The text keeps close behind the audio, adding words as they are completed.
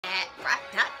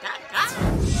that.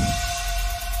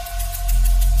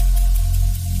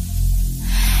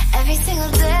 Every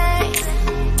single day,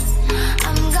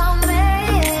 I'm gonna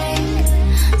make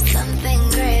something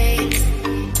great.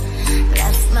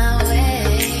 That's my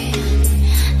way.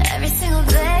 Every single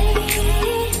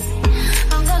day,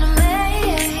 I'm gonna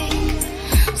make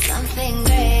something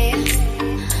great.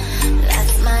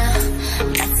 That's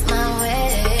my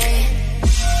way.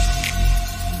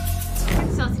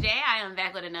 So today I am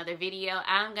back with another video.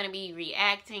 I'm gonna be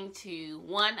reacting to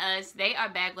ONEUS. They are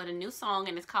back with a new song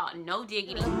and it's called No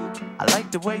Diggity. I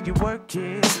like the way you work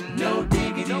it. No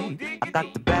diggity. I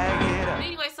got to bag it up. But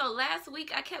anyway, so last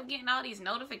week I kept getting all these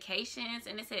notifications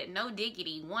and it said no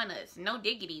diggity, ONEUS, no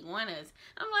diggity, ONEUS.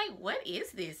 I'm like, what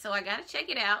is this? So I gotta check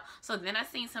it out. So then I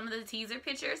seen some of the teaser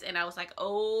pictures and I was like,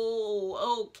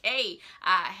 oh, okay.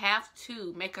 I have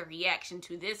to make a reaction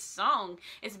to this song.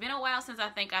 It's been a while since I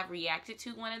think I've reacted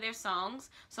to one of their songs.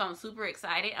 So I'm super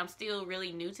excited. I'm still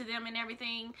really new to them and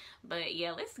everything. But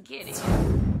yeah, let's get it.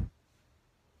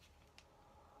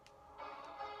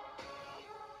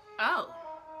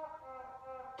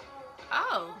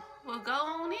 Oh, well go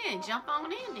on in, jump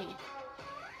on in then.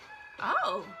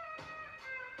 Oh,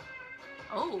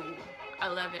 I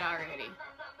love it already.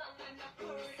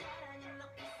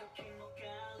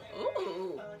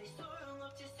 Ooh.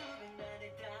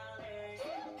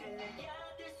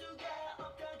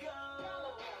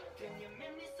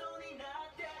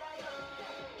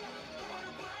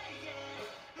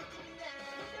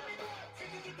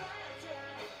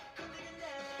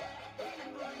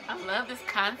 I love this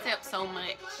concept so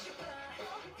much.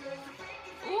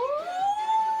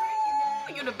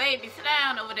 Ooh, you the baby. Sit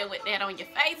down over there with that on your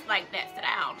face like that. Sit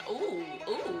down. Ooh,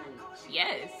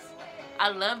 yes. I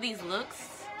love these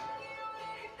looks.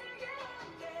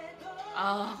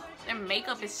 Oh, their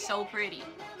makeup is so pretty.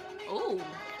 Ooh,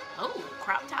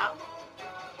 crop top.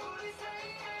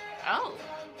 Oh,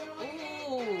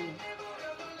 ooh.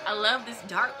 I love this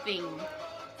dark thing.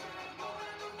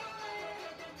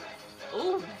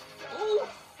 Ooh.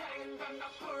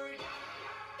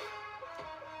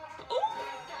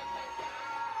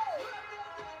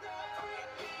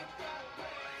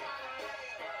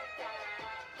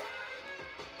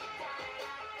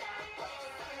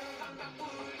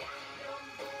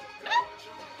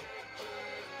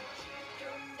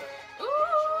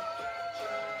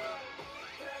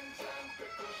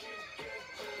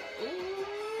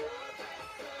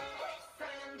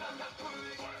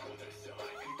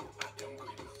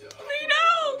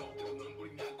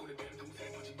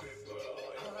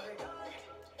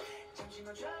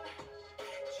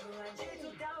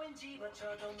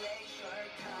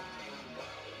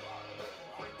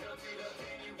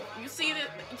 You see that?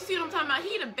 You see what I'm talking about?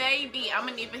 He the baby. I'm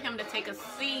gonna need for him to take a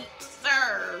seat,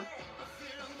 sir.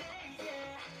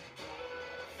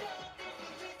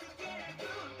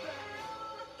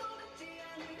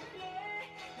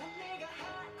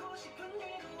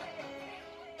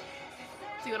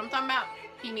 See what I'm talking about?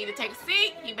 He need to take a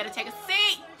seat. You better take a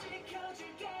seat.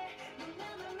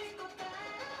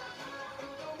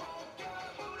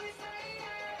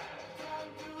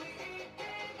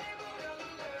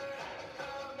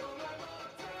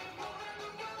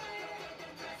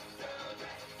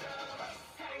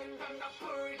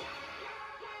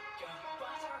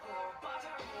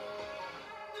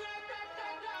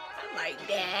 Like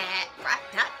that.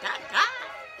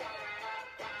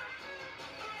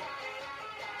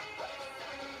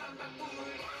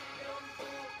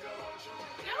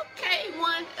 Okay,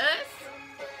 ONEUS.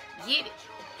 Get it.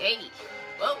 Hey.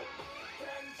 Whoa.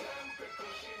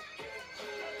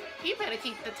 He better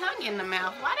keep the tongue in the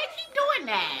mouth. Why they keep doing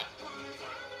that?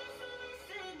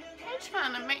 They're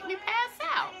trying to make me pass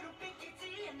out.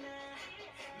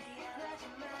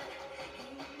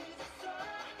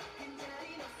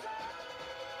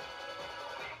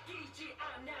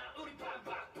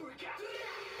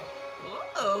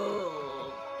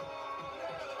 Oh,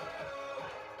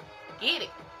 get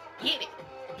it, get it,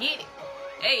 get it.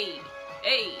 Hey,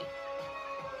 hey.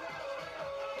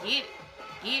 Get it,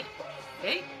 get it.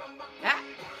 Hey, ah.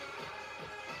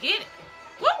 Get it.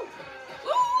 Woo,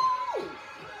 woo.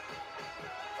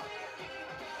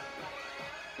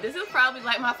 This is probably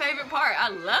like my favorite part. I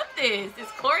love this. This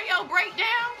choreo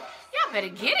breakdown. Y'all better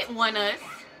get it, ONEUS.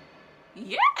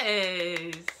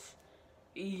 Yes.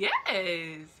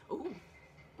 Yes. Ooh.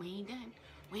 We ain't done.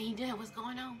 We ain't done. What's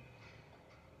going on?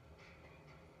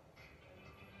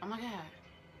 Oh my God.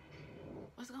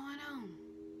 What's going on?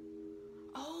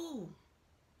 Oh,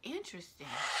 interesting.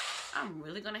 I'm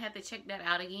really gonna have to check that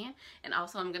out again, and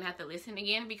also I'm gonna have to listen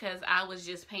again because I was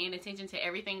just paying attention to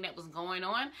everything that was going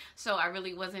on, so I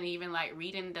really wasn't even like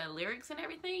reading the lyrics and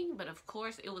everything. But of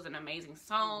course it was an amazing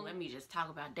song. Let me just talk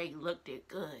about, they looked it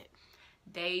good.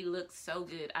 They look so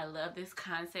good. I love this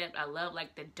concept. I love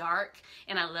like the dark,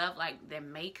 and I love like the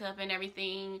makeup and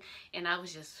everything, and I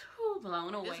was just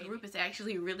blown away. This group is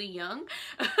actually really young,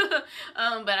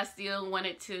 but I still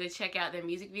wanted to check out their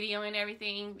music video and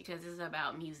everything because this is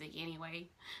about music anyway,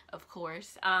 of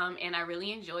course. And I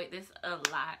really enjoyed this a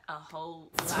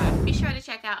whole lot. Be sure to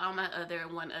check out all my other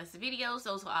ONEUS videos.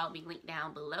 Those will all be linked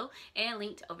down below and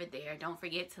linked over there. Don't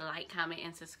forget to like, comment,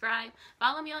 and subscribe.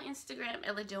 Follow me on Instagram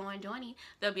at LaDawn Lewis.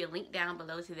 There'll be a link down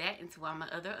below to that and to all my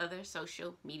other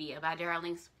social media. Bye,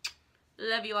 darlings.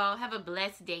 Love you all. Have a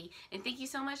blessed day. And thank you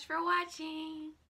so much for watching.